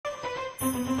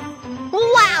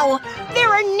Wow! There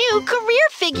are new career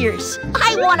figures!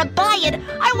 I want to buy it!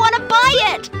 I want to buy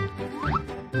it!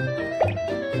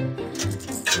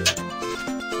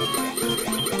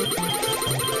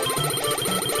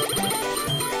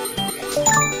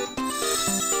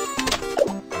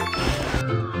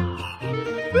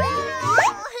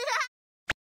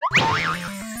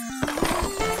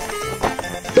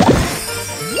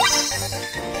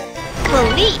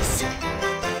 Police!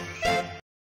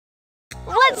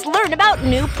 Let's learn about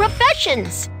new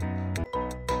professions.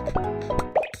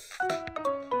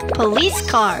 Police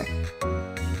car.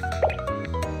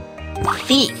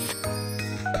 Thief.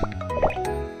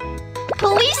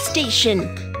 Police station.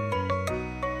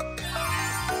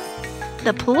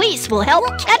 The police will help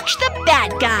catch the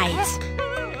bad guys.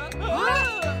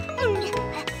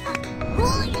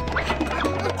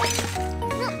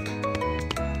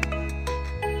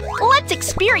 Let's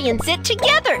experience it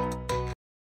together.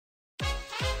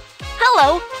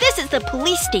 Hello, this is the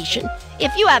police station.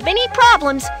 If you have any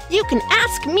problems, you can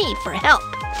ask me for help.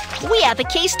 We have a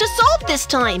case to solve this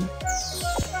time.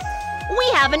 We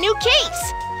have a new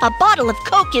case. A bottle of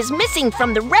Coke is missing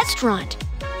from the restaurant.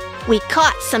 We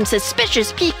caught some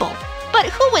suspicious people, but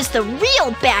who is the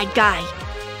real bad guy?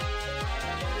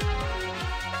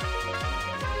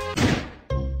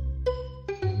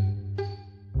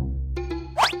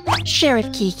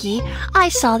 Sheriff Kiki, I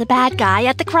saw the bad guy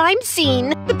at the crime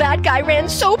scene. The bad guy ran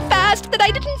so fast that I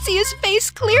didn't see his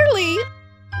face clearly.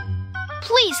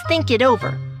 Please think it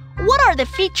over. What are the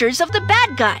features of the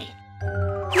bad guy?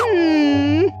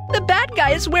 The bad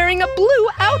guy is wearing a blue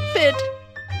outfit.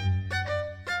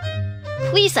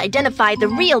 Please identify the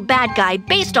real bad guy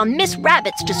based on Miss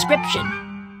Rabbit's description.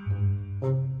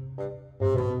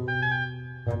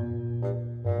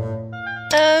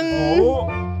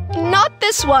 Not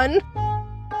this one.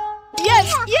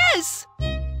 Yes, yes!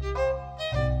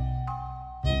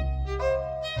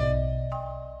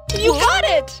 You got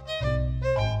it!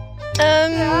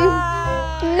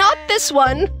 Not this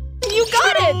one. You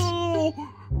got it!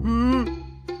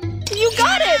 You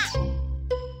got it!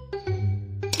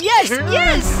 Yes,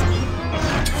 yes!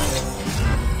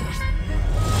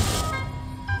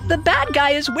 The bad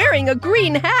guy is wearing a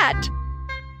green hat.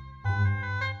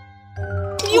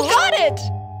 You got it!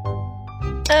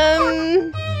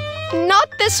 Not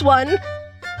this one.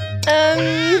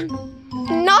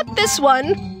 Not this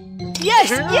one. Yes,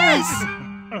 yes!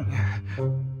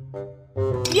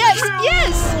 Yes,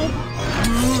 yes!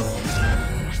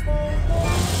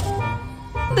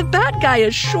 The bad guy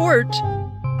is short.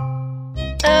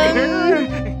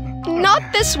 Not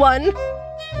this one.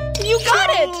 You got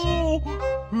it!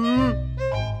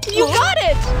 You got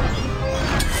it!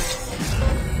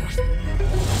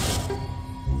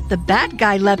 The bad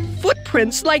guy left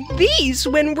footprints like these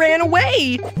when ran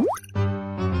away.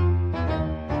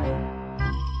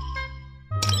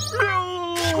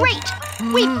 Great!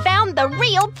 We found the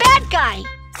real bad guy!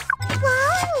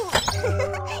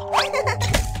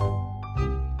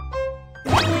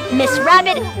 Miss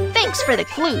Rabbit, thanks for the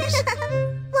clues.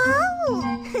 Wow!